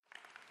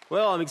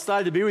Well, I'm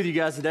excited to be with you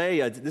guys today.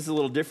 This is a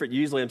little different.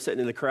 Usually I'm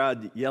sitting in the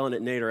crowd yelling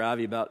at Nate or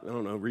Ivy about, I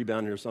don't know,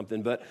 rebounding or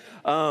something. But,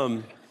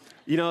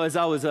 as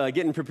I was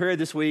getting prepared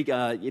this week,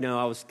 I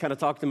was kind of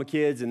talking to my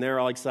kids, and they're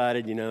all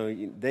excited.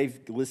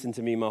 They've listened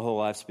to me my whole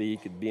life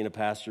speak, being a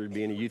pastor,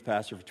 being a youth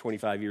pastor for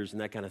 25 years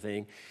and that kind of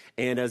thing.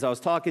 And as I was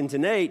talking to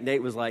Nate,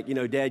 Nate was like,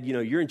 Dad,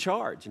 you're in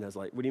charge. And I was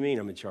like, what do you mean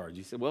I'm in charge?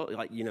 He said, well,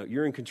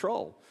 you're in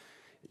control.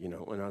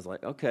 And I was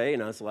like, okay.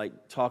 And I was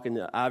like talking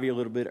to Ivy a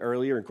little bit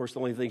earlier. And of course, the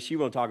only thing she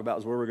wanted to talk about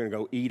was where we're going to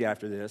go eat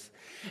after this.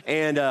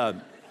 And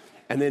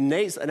then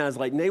Nate, and I was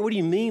like, Nate, what do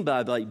you mean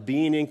by like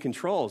being in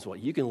control? So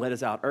you can let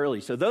us out early.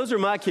 So those are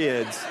my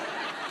kids.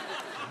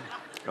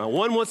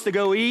 One wants to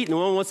go eat and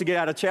one wants to get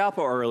out of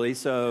chapel early.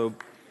 So,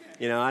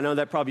 I know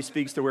that probably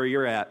speaks to where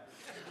you're at.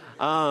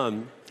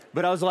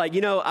 But I was like,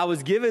 I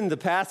was given the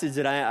passage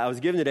that I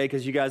was given today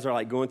because you guys are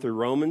like going through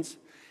Romans.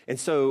 And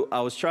so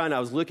I was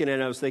looking at it,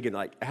 and I was thinking,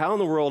 like, how in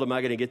the world am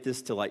I going to get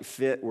this to, like,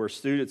 fit where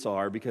students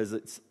are? Because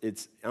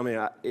I'm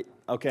going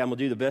to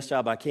do the best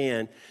job I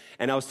can.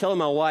 And I was telling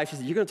my wife, she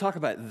said, you're going to talk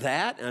about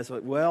that? And I was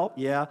like, well,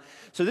 yeah.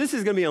 So this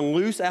is going to be a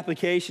loose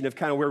application of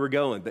kind of where we're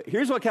going. But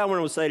here's what I kind of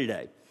want to say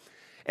today.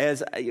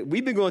 As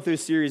we've been going through a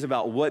series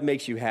about what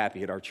makes you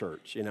happy at our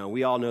church.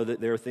 We all know that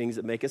there are things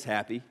that make us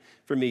happy.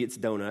 For me, it's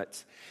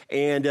donuts.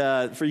 And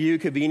for you,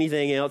 it could be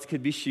anything else. It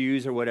could be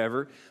shoes or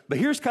whatever. But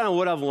here's kind of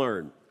what I've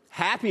learned.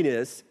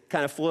 Happiness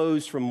kind of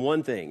flows from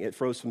one thing. It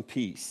flows from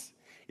peace.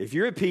 If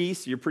you're at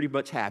peace, you're pretty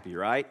much happy,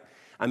 right?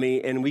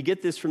 And we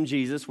get this from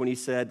Jesus when he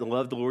said to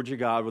love the Lord your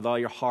God with all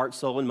your heart,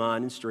 soul, and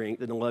mind and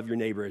strength, and to love your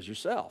neighbor as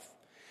yourself.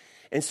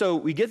 And so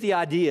we get the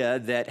idea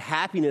that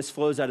happiness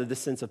flows out of this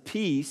sense of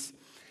peace.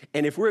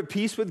 And if we're at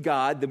peace with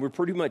God, then we're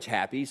pretty much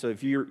happy. So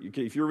if your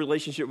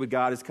relationship with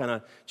God is kind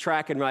of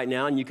tracking right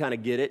now and you kind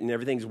of get it and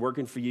everything's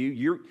working for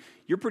you,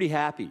 you're pretty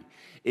happy.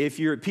 If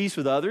you're at peace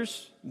with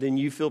others, then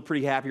you feel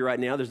pretty happy right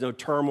now. There's no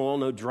turmoil,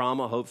 no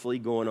drama, hopefully,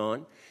 going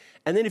on.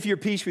 And then if you're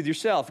at peace with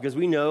yourself, because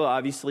we know,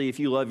 obviously, if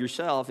you love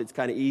yourself, it's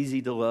kind of easy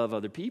to love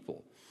other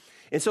people.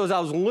 And so as I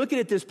was looking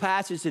at this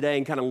passage today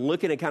and kind of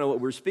looking at kind of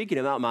what we're speaking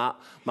about,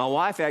 my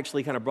wife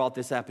actually kind of brought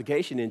this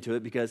application into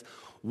it because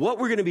what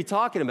we're going to be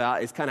talking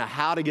about is kind of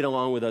how to get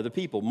along with other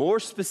people, more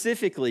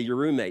specifically your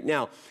roommate.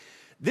 Now,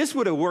 this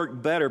would have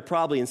worked better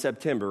probably in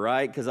September,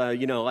 right? Because,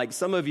 like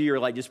some of you are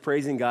like just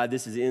praising God.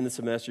 This is in the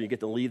semester. You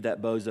get to leave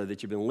that bozo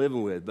that you've been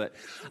living with. But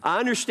I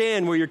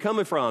understand where you're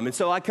coming from. And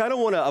so I kind of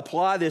want to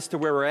apply this to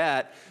where we're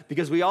at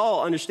because we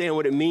all understand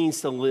what it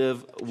means to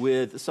live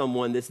with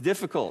someone that's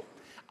difficult.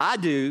 I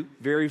do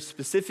very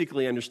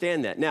specifically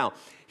understand that. Now,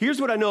 here's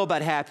what I know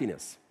about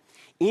happiness.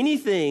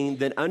 Anything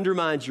that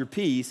undermines your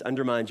peace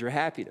undermines your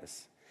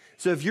happiness.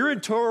 So if you're in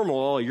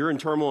turmoil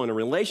in a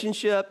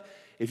relationship,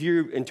 if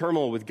you're in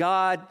turmoil with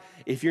God,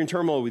 if you're in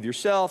turmoil with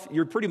yourself,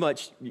 you're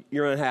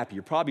unhappy.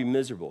 You're probably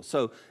miserable.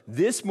 So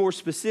this more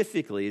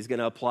specifically is going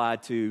to apply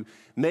to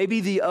maybe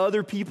the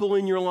other people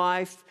in your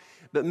life,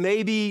 but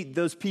maybe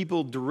those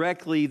people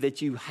directly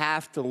that you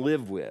have to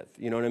live with.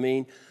 You know what I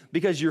mean?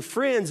 Because your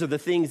friends are the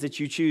things that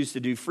you choose to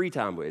do free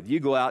time with.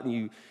 You go out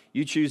and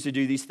you choose to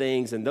do these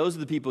things, and those are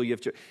the people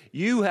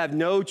you have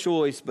no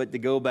choice but to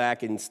go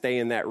back and stay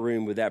in that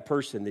room with that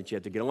person that you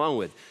have to get along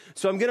with.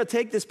 So I'm going to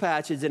take this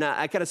passage, and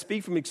I kind of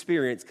speak from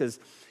experience, because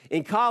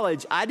in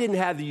college, I didn't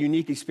have the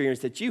unique experience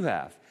that you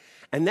have.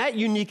 And that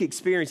unique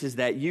experience is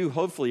that you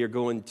hopefully are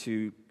going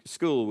to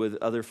school with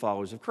other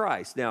followers of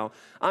Christ. Now,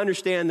 I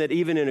understand that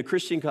even in a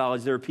Christian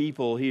college, there are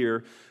people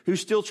here who are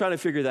still trying to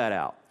figure that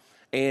out.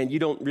 And you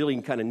don't really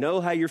kind of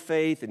know how your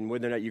faith and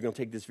whether or not you're going to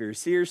take this very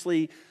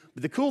seriously.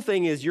 But the cool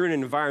thing is you're in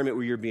an environment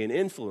where you're being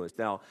influenced.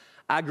 Now,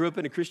 I grew up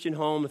in a Christian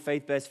home, a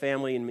faith-based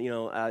family, and,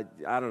 I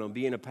don't know,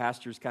 being a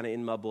pastor is kind of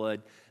in my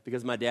blood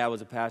because my dad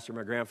was a pastor,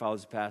 my grandfather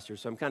was a pastor,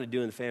 so I'm kind of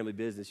doing the family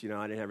business,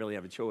 I didn't really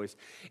have a choice.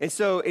 And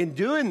so in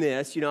doing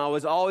this, I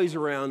was always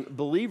around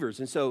believers.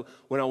 And so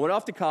when I went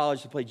off to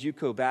college to play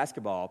JUCO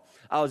basketball,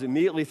 I was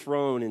immediately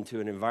thrown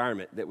into an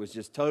environment that was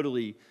just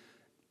totally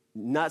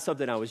not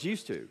something I was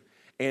used to.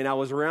 And I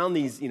was around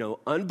these,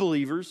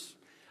 unbelievers,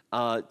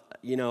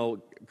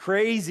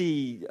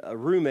 crazy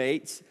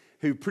roommates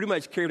who pretty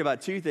much cared about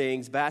two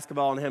things,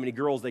 basketball and how many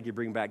girls they could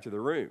bring back to the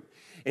room.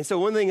 And so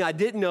one thing I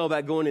didn't know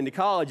about going into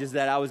college is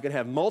that I was going to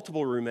have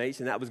multiple roommates,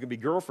 and that was going to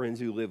be girlfriends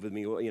who lived with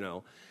me,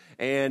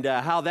 and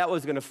how that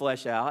was going to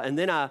flesh out. And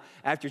then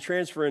after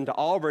transferring to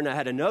Auburn, I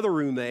had another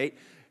roommate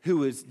who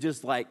was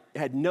just like,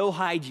 had no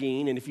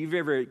hygiene. And if you've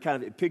ever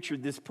kind of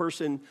pictured this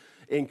person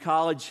in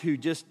college who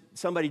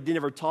somebody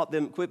never taught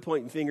them, quit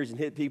pointing fingers and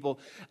hit people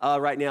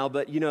right now,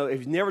 but,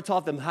 if never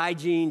taught them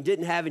hygiene,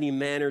 didn't have any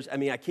manners.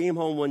 I came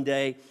home one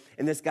day,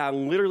 and this guy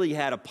literally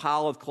had a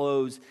pile of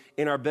clothes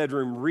in our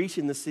bedroom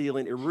reaching the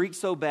ceiling. It reeked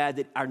so bad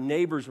that our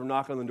neighbors were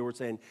knocking on the door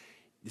saying,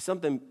 did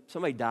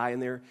somebody die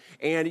in there?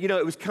 And,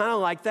 it was kind of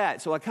like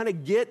that. So I kind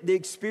of get the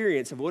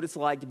experience of what it's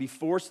like to be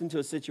forced into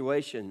a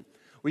situation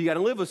where you got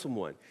to live with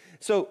someone.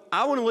 So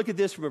I want to look at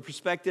this from a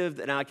perspective,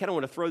 and I kind of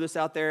want to throw this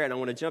out there, and I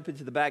want to jump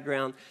into the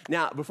background.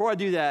 Now, before I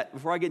do that,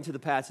 before I get into the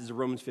passage of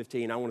Romans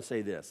 15, I want to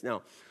say this.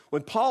 Now,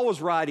 when Paul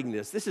was writing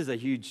this is a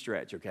huge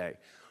stretch, okay?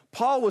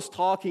 Paul was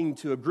talking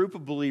to a group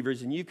of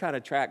believers, and you kind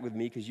of track with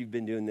me because you've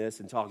been doing this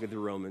and talking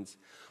through Romans.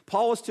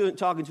 Paul was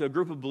talking to a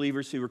group of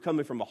believers who were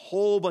coming from a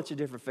whole bunch of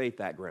different faith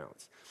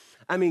backgrounds.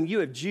 I mean, you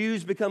had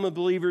Jews becoming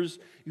believers,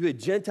 you had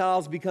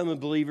Gentiles becoming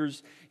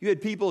believers, you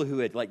had people who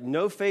had like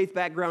no faith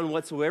background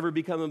whatsoever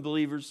becoming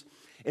believers.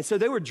 And so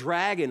they were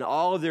dragging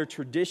all of their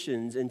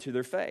traditions into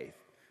their faith.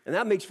 And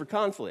that makes for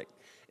conflict,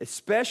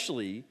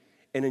 especially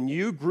in a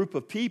new group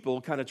of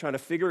people kind of trying to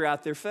figure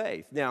out their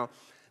faith. Now,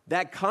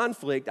 that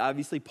conflict,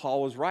 obviously,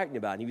 Paul was writing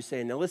about. And he was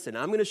saying, now listen,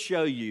 I'm going to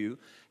show you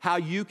how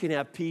you can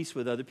have peace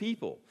with other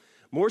people.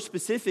 More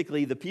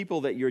specifically, the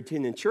people that you're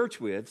attending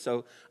church with.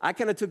 So I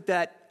kind of took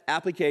that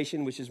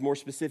application, which is more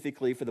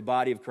specifically for the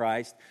body of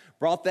Christ,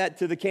 brought that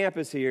to the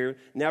campus here.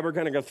 Now we're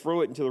going to go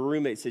throw it into the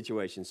roommate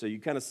situation. So you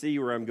kind of see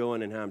where I'm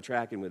going and how I'm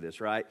tracking with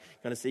this, right?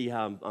 Kind of see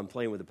how I'm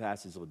playing with the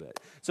passage a little bit.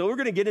 So we're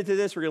going to get into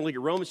this. We're going to look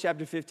at Romans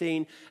chapter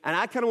 15. And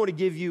I kind of want to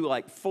give you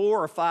like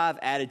 4 or 5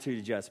 attitude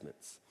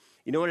adjustments.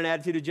 You know what an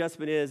attitude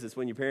adjustment is? It's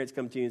when your parents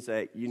come to you and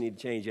say, you need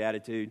to change your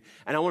attitude.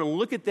 And I want to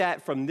look at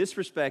that from this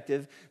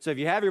perspective. So if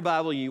you have your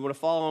Bible and you want to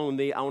follow along with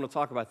me, I want to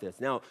talk about this.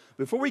 Now,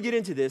 before we get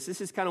into this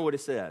is kind of what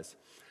it says.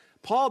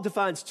 Paul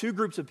defines 2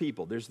 groups of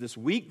people. There's this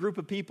weak group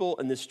of people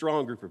and this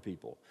strong group of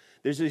people.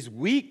 There's this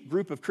weak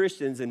group of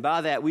Christians, and by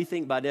that, we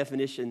think by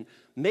definition,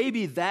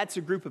 maybe that's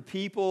a group of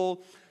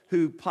people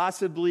who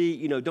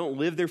possibly, don't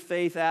live their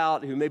faith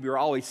out, who maybe are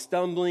always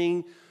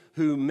stumbling,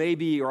 who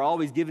maybe are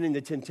always given into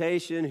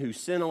temptation, who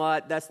sin a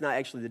lot. That's not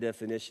actually the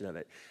definition of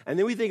it. And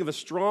then we think of a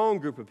strong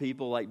group of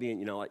people like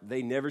being, like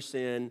they never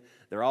sin,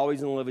 they're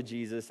always in love with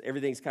Jesus,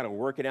 everything's kind of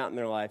working out in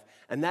their life.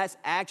 And that's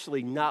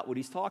actually not what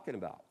he's talking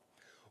about.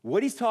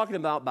 What he's talking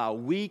about by a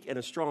weak and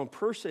a strong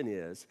person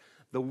is,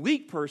 the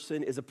weak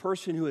person is a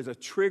person who has a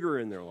trigger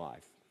in their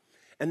life.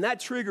 And that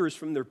trigger is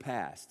from their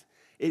past.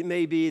 It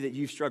may be that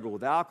you've struggled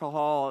with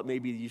alcohol. It may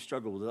be that you've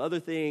struggled with other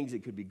things.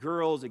 It could be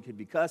girls. It could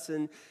be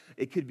cussing.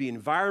 It could be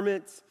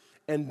environments.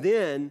 And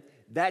then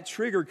that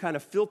trigger kind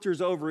of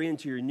filters over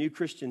into your new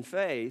Christian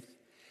faith,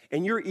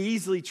 and you're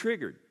easily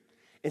triggered.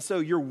 And so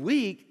you're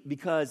weak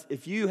because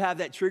if you have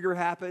that trigger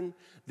happen,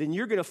 then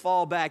you're going to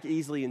fall back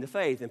easily into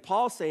faith. And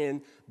Paul's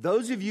saying,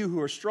 those of you who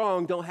are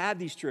strong don't have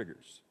these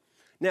triggers.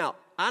 Now,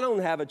 I don't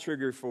have a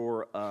trigger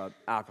for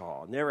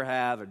alcohol. Never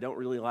have. I don't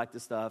really like the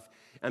stuff.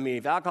 I mean,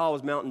 if alcohol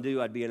was Mountain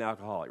Dew, I'd be an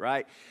alcoholic,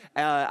 right?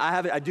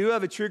 I do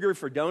have a trigger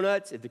for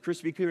donuts. If the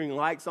Krispy Kreme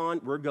light's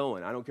on, we're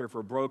going. I don't care if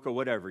we're broke or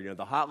whatever.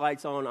 The hot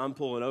light's on, I'm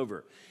pulling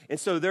over. And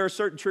so there are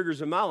certain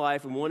triggers in my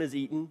life, and one is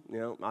eating.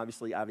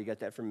 Obviously, Ivy got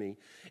that from me.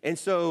 And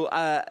so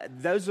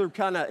those are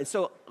kind of,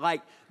 so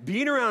like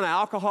being around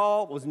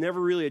alcohol was never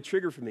really a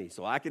trigger for me.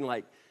 So I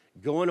can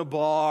go in a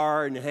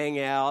bar and hang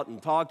out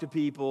and talk to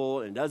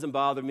people, and it doesn't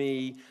bother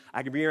me.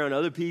 I can be around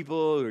other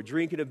people who are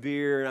drinking a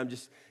beer, and I'm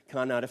just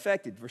kind of not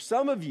affected. For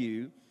some of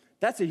you,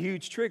 that's a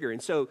huge trigger.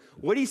 And so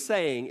what he's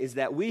saying is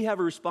that we have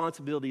a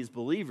responsibility as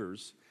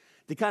believers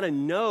to kind of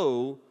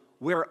know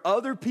where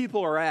other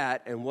people are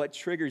at and what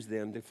triggers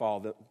them to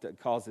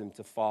cause them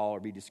to fall or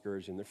be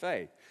discouraged in their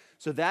faith.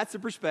 So that's the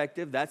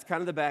perspective. That's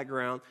kind of the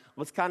background.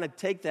 Let's kind of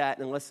take that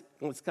and let's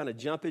kind of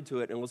jump into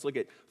it, and let's look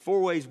at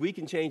 4 ways we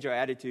can change our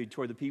attitude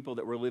toward the people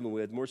that we're living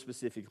with, more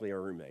specifically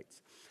our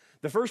roommates.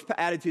 The first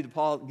attitude that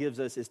Paul gives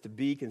us is to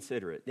be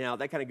considerate. Now,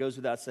 that kind of goes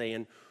without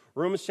saying.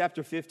 Romans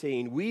chapter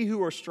 15, we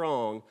who are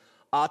strong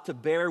ought to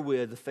bear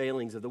with the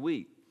failings of the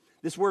weak.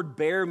 This word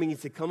bear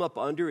means to come up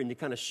under and to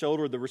kind of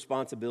shoulder the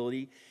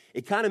responsibility.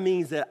 It kind of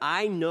means that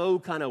I know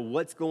kind of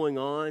what's going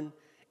on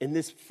in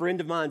this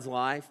friend of mine's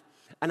life,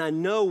 and I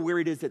know where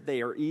it is that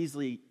they are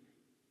easily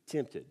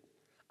tempted.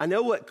 I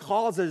know what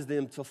causes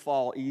them to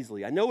fall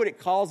easily. I know what it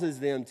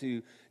causes them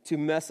to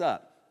mess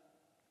up.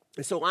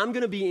 And so I'm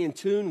going to be in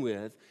tune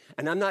with,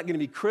 and I'm not going to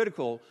be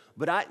critical,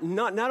 but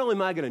not only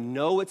am I going to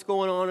know what's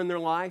going on in their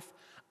life,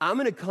 I'm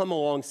going to come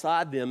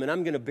alongside them, and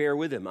I'm going to bear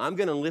with them. I'm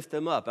going to lift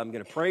them up. I'm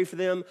going to pray for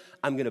them.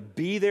 I'm going to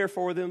be there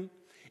for them.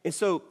 And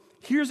so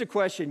here's a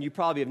question you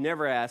probably have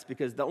never asked,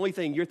 because the only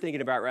thing you're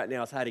thinking about right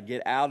now is how to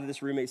get out of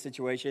this roommate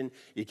situation.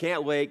 You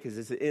can't wait because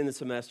it's the end of the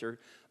semester.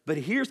 But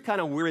here's kind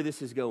of where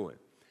this is going.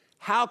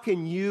 How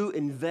can you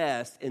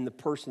invest in the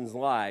person's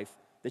life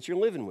that you're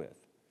living with?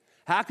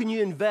 How can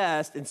you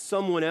invest in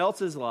someone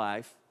else's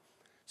life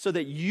so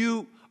that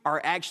you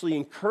are actually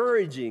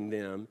encouraging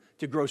them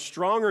to grow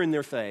stronger in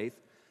their faith,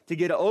 to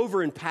get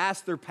over and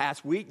past their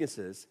past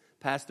weaknesses,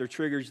 past their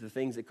triggers, the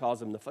things that cause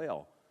them to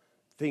fail,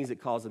 things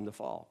that cause them to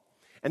fall?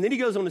 And then he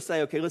goes on to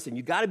say, okay, listen,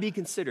 you got to be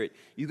considerate.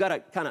 You got to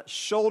kind of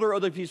shoulder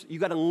other people. You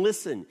got to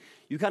listen.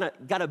 You kind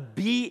of got to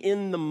be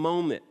in the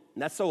moment.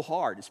 And that's so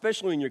hard,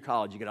 especially when you're in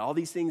college. You got all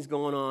these things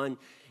going on.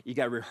 You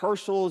got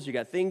rehearsals. You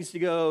got things to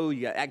go.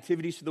 You got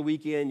activities for the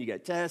weekend. You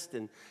got tests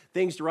and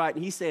things to write.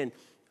 And he's saying,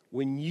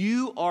 when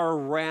you are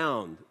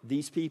around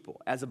these people,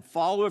 as a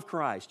follower of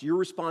Christ, your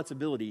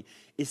responsibility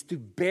is to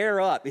bear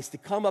up, is to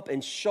come up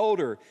and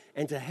shoulder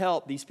and to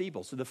help these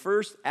people. So the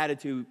first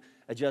attitude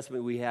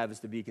adjustment we have is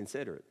to be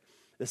considerate.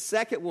 The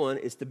second one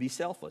is to be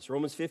selfless.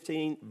 Romans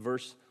 15,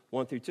 verse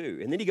 1 through 2.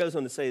 And then he goes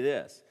on to say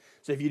this.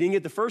 So if you didn't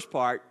get the first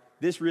part,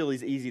 this really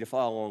is easy to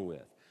follow along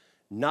with.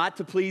 Not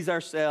to please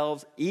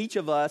ourselves, each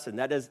of us, and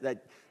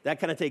that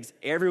kind of takes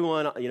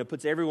everyone,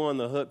 puts everyone on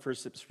the hook, for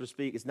to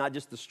speak. It's not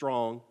just the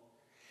strong.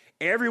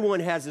 Everyone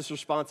has this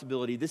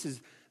responsibility. This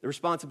is the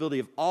responsibility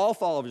of all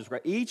followers of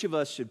Christ. Each of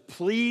us should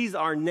please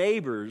our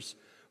neighbors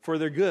for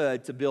their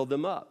good to build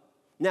them up.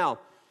 Now,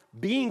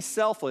 being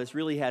selfless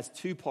really has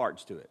two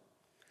parts to it.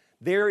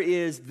 There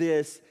is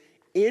this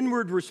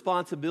inward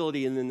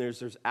responsibility, and then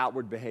there's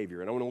outward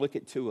behavior. And I want to look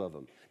at two of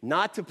them.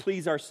 Not to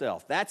please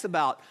ourselves. That's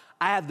about,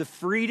 I have the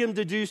freedom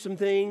to do some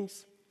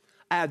things.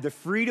 I have the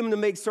freedom to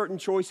make certain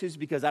choices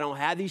because I don't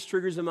have these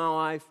triggers in my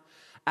life.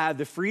 I have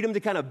the freedom to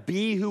kind of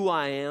be who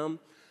I am.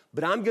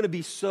 But I'm going to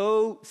be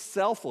so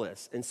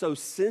selfless and so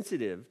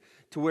sensitive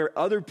to where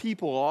other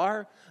people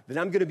are that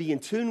I'm going to be in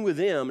tune with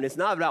them. And it's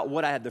not about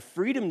what I have the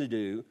freedom to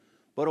do,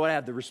 but what I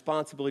have the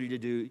responsibility to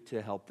do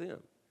to help them.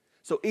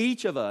 So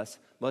each of us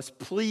must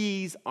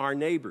please our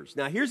neighbors.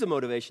 Now, here's a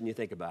motivation you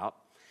think about,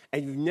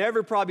 and you've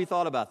never probably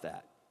thought about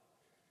that.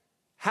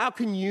 How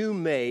can you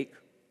make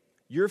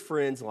your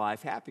friend's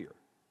life happier?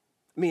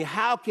 I mean,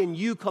 how can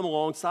you come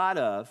alongside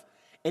of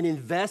and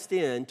invest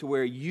in to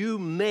where you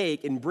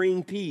make and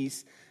bring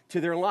peace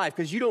to their life?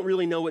 Because you don't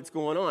really know what's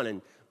going on.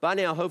 And by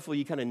now, hopefully,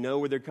 you kind of know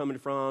where they're coming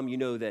from. You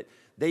know that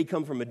they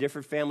come from a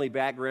different family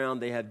background.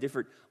 They have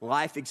different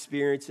life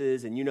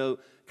experiences. And you know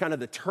kind of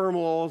the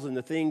turmoils and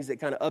the things that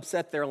kind of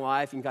upset their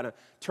life and kind of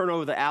turn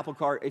over the apple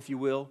cart, if you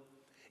will.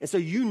 And so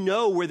you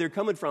know where they're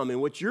coming from.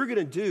 And what you're going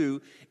to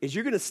do is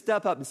you're going to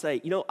step up and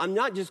say, I'm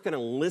not just going to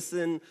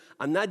listen.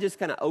 I'm not just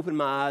kind of open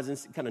my eyes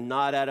and kind of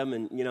nod at them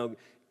and,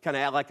 kind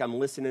of act like I'm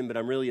listening, but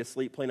I'm really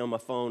asleep playing on my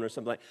phone or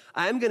something like that.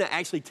 I'm going to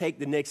actually take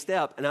the next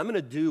step, and I'm going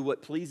to do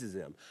what pleases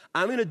them.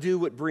 I'm going to do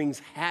what brings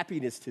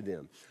happiness to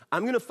them.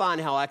 I'm going to find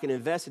how I can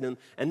invest in them.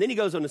 And then he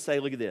goes on to say,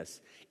 look at this.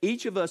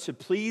 Each of us should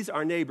please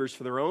our neighbors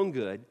for their own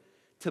good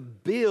to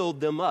build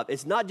them up.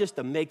 It's not just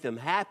to make them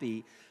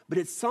happy, but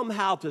it's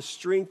somehow to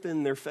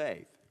strengthen their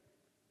faith.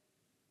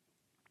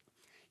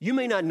 You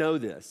may not know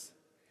this,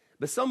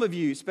 but some of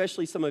you,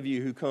 especially some of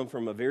you who come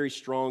from a very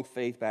strong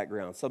faith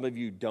background, some of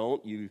you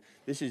don't.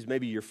 This is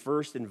maybe your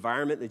first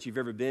environment that you've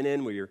ever been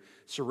in where you're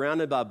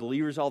surrounded by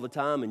believers all the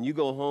time and you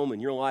go home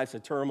and your life's a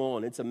turmoil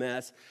and it's a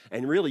mess.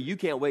 And really, you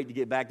can't wait to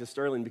get back to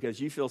Sterling because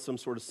you feel some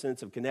sort of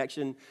sense of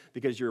connection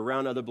because you're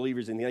around other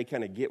believers and they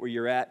kind of get where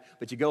you're at.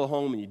 But you go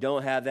home and you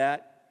don't have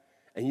that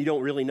and you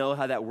don't really know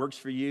how that works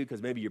for you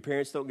because maybe your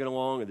parents don't get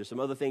along or there's some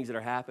other things that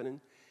are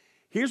happening.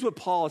 Here's what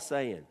Paul is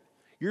saying.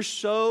 You're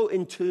so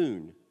in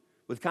tune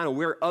with kind of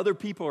where other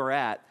people are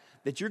at,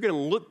 that you're going to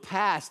look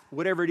past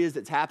whatever it is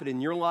that's happened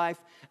in your life,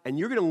 and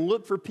you're going to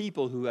look for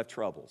people who have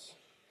troubles.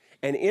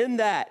 And in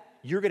that,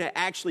 you're going to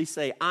actually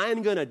say,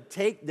 I'm going to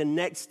take the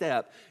next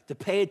step to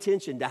pay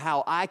attention to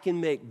how I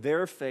can make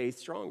their faith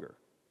stronger.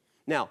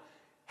 Now,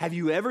 have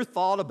you ever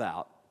thought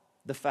about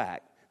the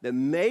fact that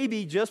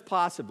maybe, just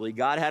possibly,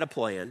 God had a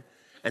plan,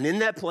 and in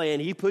that plan,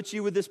 he put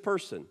you with this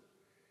person.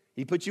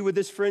 He put you with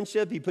this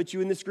friendship. He put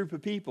you in this group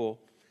of people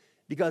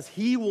because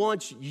he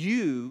wants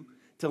you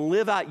to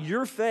live out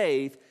your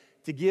faith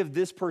to give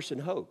this person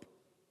hope.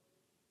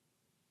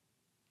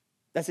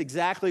 That's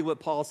exactly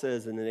what Paul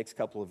says in the next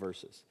couple of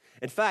verses.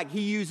 In fact,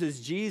 he uses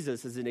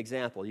Jesus as an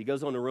example. He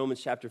goes on to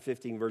Romans chapter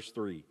 15, verse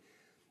 3.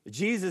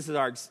 Jesus is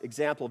our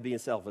example of being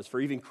selfless. For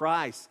even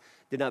Christ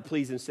did not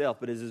please himself,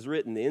 but as is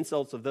written, the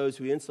insults of those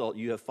who insult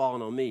you have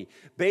fallen on me.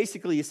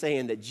 Basically, he's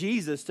saying that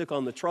Jesus took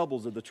on the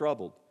troubles of the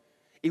troubled.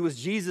 It was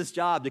Jesus'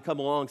 job to come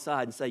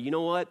alongside and say, you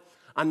know what?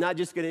 I'm not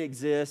just going to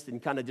exist and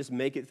kind of just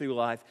make it through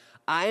life.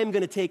 I am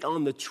going to take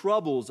on the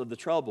troubles of the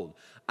troubled.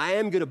 I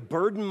am going to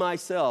burden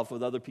myself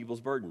with other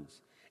people's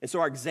burdens. And so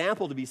our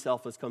example to be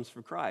selfless comes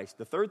from Christ.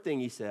 The third thing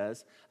he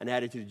says, an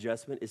attitude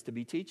adjustment, is to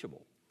be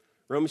teachable.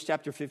 Romans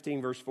chapter 15,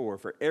 verse 4,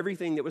 for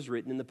everything that was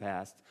written in the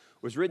past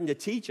was written to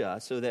teach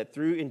us so that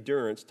through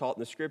endurance taught in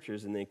the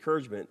scriptures and the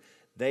encouragement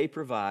they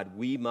provide,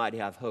 we might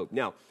have hope.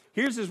 Now,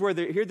 here's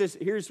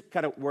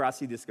kind of where I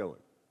see this going.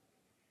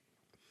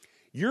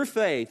 Your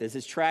faith, as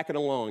it's tracking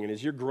along and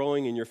as you're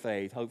growing in your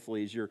faith,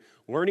 hopefully as you're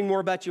learning more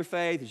about your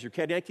faith, as you're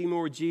connecting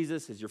more with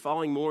Jesus, as you're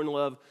falling more in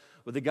love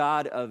with the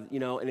God of,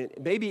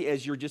 maybe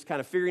as you're just kind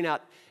of figuring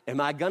out, am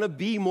I going to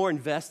be more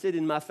invested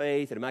in my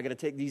faith and am I going to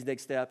take these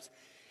next steps?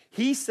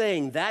 He's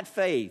saying that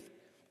faith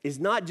is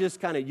not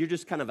just you're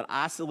just kind of an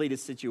isolated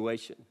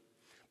situation,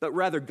 but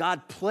rather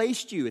God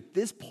placed you at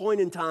this point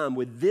in time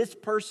with this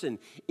person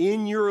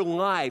in your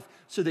life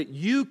so that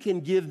you can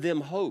give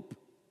them hope.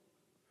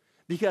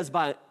 Because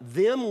by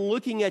them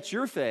looking at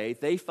your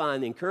faith, they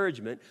find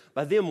encouragement.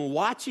 By them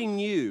watching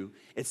you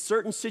at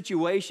certain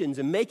situations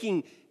and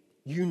making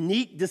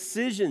unique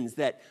decisions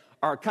that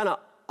are kind of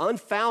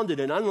unfounded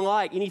and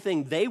unlike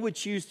anything they would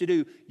choose to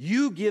do,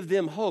 you give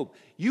them hope.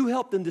 You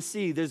help them to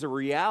see there's a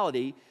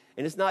reality,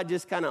 and it's not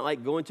just kind of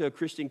like going to a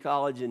Christian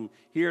college and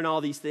hearing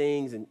all these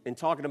things and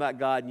talking about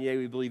God, and yeah,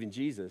 we believe in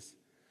Jesus.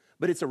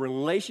 But it's a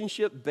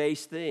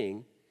relationship-based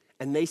thing,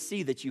 and they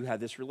see that you have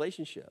this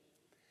relationship.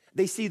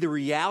 They see the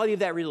reality of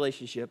that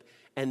relationship,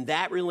 and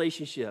that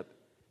relationship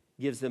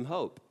gives them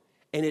hope.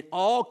 And it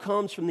all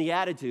comes from the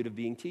attitude of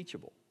being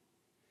teachable.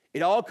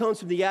 It all comes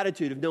from the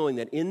attitude of knowing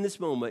that in this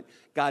moment,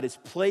 God has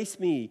placed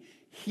me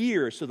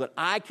here so that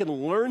I can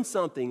learn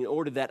something in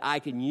order that I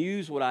can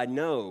use what I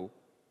know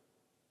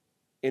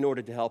in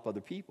order to help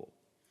other people.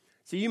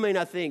 So you may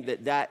not think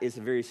that that is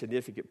a very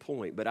significant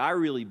point, but I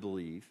really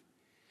believe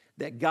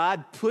that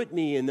God put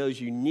me in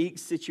those unique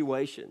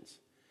situations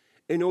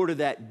in order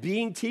that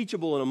being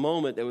teachable in a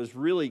moment that was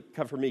really,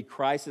 for me,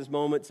 crisis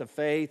moments of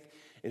faith,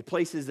 in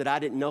places that I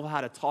didn't know how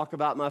to talk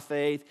about my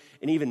faith,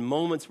 and even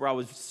moments where I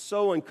was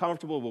so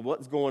uncomfortable with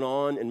what's going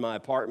on in my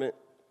apartment.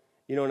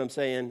 You know what I'm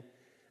saying?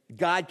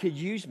 God could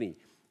use me.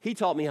 He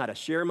taught me how to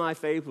share my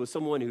faith with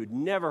someone who'd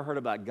never heard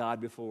about God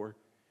before.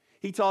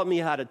 He taught me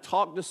how to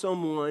talk to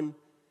someone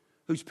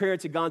whose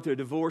parents had gone through a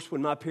divorce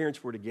when my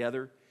parents were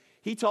together.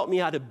 He taught me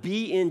how to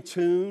be in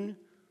tune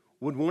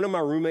when one of my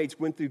roommates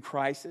went through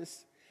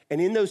crisis.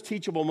 And in those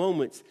teachable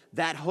moments,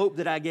 that hope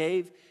that I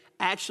gave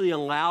actually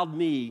allowed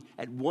me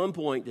at one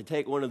point to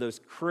take one of those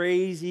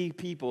crazy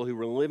people who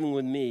were living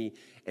with me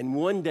and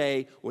one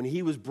day when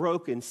he was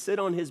broken, sit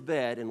on his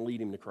bed and lead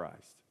him to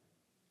Christ.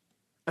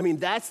 I mean,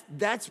 that's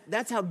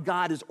how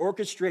God has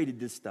orchestrated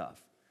this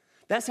stuff.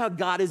 That's how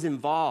God is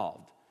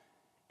involved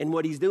in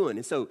what he's doing.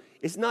 And so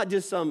it's not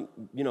just some,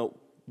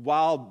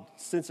 wild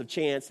sense of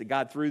chance that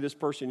God threw this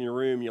person in your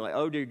room. And you're like,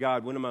 oh, dear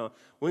God,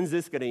 when's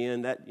this going to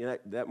end?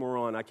 That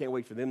moron, I can't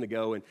wait for them to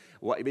go.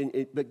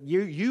 But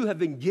you have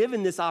been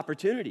given this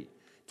opportunity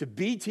to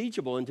be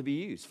teachable and to be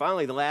used.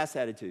 Finally, the last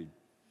attitude,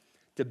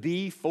 to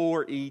be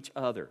for each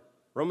other.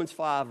 Romans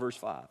 5, verse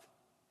 5.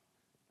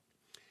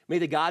 May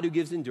the God who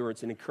gives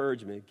endurance and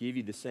encouragement give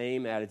you the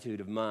same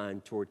attitude of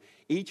mind toward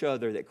each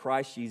other that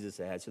Christ Jesus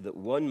had, so that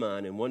one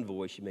mind and one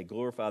voice you may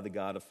glorify the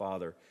God and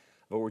Father of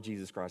Lord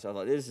Jesus Christ. I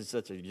thought this is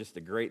just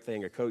a great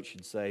thing a coach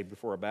should say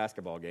before a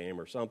basketball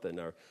game or something,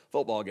 or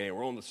football game.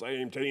 We're on the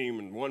same team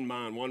and one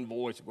mind, one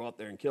voice, go out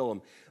there and kill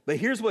them. But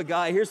here's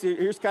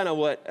kind of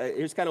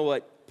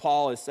what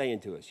Paul is saying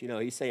to us.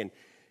 He's saying,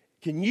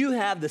 can you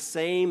have the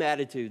same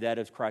attitude that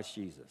of Christ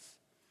Jesus?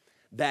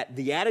 That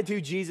the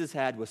attitude Jesus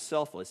had was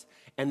selfless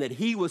and that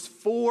he was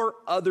for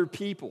other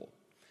people.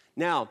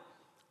 Now,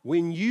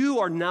 when you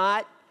are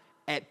not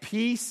at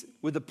peace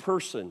with a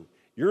person,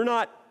 you're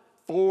not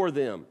for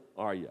them,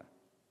 are you?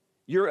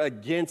 You're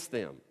against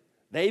them.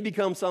 They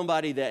become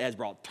somebody that has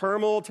brought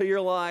turmoil to your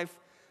life,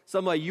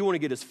 somebody you want to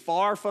get as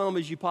far from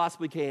as you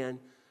possibly can,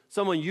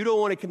 someone you don't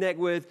want to connect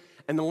with,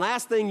 and the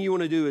last thing you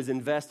want to do is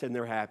invest in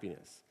their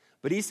happiness.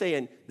 But he's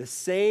saying the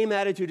same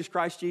attitude as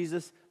Christ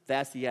Jesus,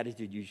 that's the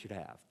attitude you should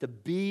have, to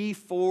be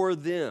for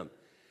them.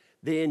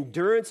 The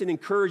endurance and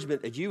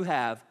encouragement that you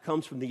have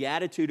comes from the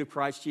attitude of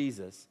Christ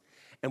Jesus.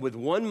 And with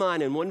one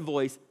mind and one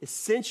voice,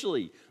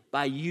 essentially,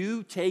 by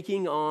you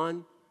taking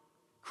on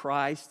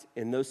Christ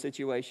in those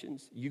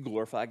situations, you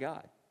glorify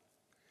God.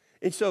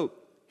 And so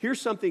here's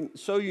something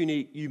so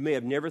unique you may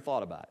have never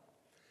thought about.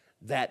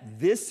 That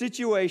this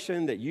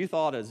situation that you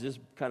thought has just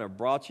kind of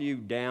brought you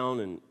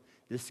down and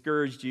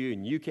discouraged you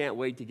and you can't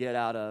wait to get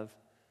out of,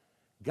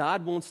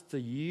 God wants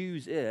to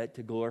use it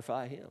to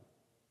glorify him.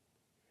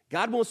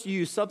 God wants to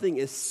use something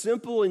as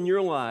simple in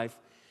your life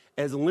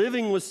as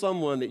living with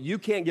someone that you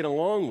can't get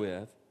along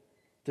with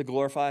to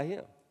glorify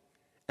him.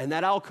 And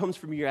that all comes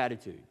from your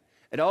attitude.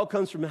 It all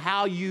comes from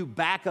how you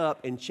back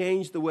up and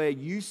change the way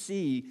you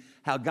see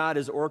how God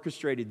has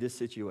orchestrated this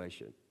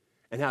situation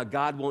and how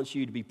God wants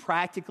you to be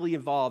practically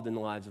involved in the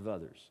lives of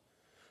others.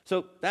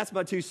 So that's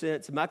my 2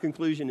 cents. And my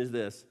conclusion is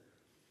this.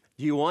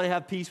 Do you want to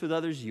have peace with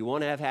others? Do you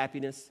want to have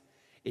happiness?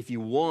 If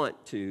you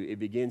want to, it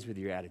begins with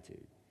your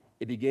attitude.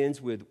 It begins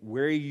with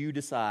where you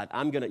decide,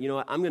 I'm going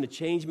to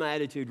change my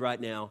attitude right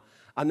now.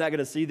 I'm not going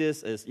to see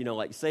this as,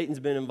 like Satan's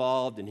been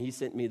involved and he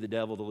sent me the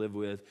devil to live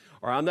with.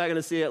 Or I'm not going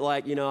to see it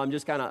like, I'm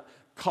just kind of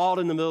caught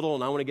in the middle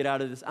and I want to get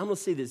out of this. I'm going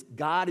to see this.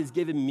 God has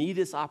given me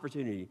this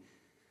opportunity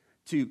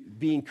to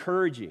be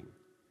encouraging,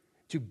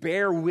 to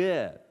bear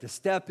with, to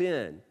step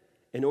in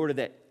order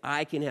that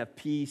I can have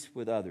peace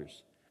with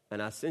others.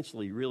 And I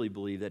essentially really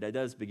believe that it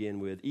does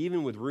begin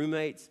even with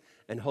roommates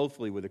and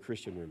hopefully with a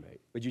Christian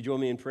roommate. Would you join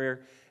me in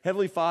prayer?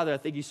 Heavenly Father, I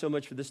thank you so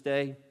much for this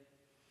day.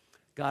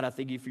 God, I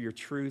thank you for your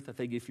truth. I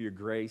thank you for your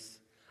grace.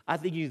 I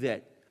thank you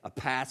that a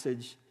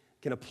passage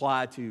can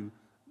apply to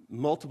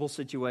multiple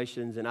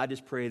situations, and I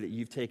just pray that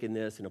you've taken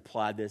this and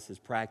applied this as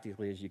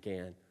practically as you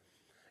can.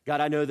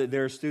 God, I know that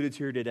there are students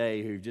here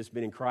today who've just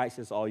been in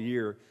crisis all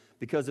year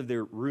because of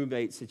their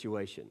roommate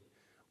situation.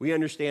 We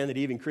understand that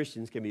even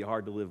Christians can be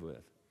hard to live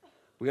with.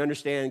 We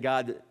understand,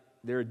 God, that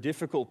they're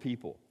difficult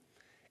people.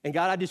 And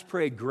God, I just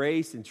pray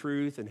grace and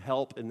truth and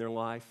help in their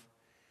life.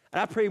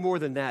 And I pray more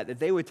than that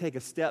they would take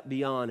a step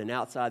beyond and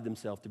outside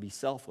themselves to be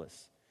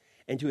selfless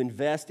and to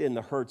invest in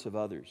the hurts of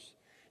others,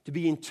 to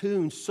be in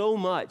tune so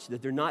much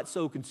that they're not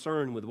so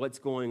concerned with what's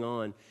going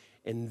on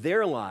in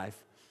their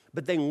life,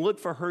 but they look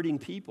for hurting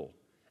people.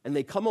 And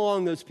they come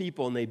along those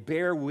people and they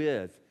bear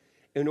with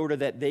in order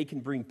that they can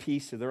bring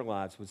peace to their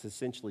lives, which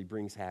essentially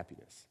brings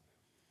happiness.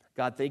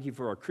 God, thank you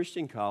for our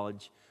Christian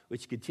college,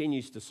 which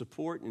continues to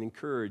support and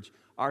encourage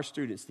our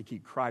students to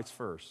keep Christ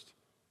first.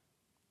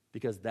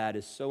 because that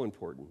is so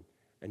important.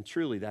 And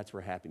truly, that's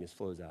where happiness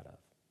flows out of.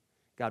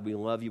 God, we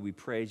love you. We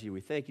praise you.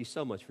 We thank you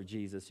so much for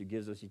Jesus who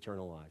gives us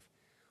eternal life.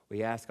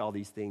 We ask all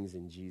these things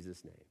in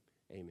Jesus' name.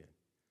 Amen.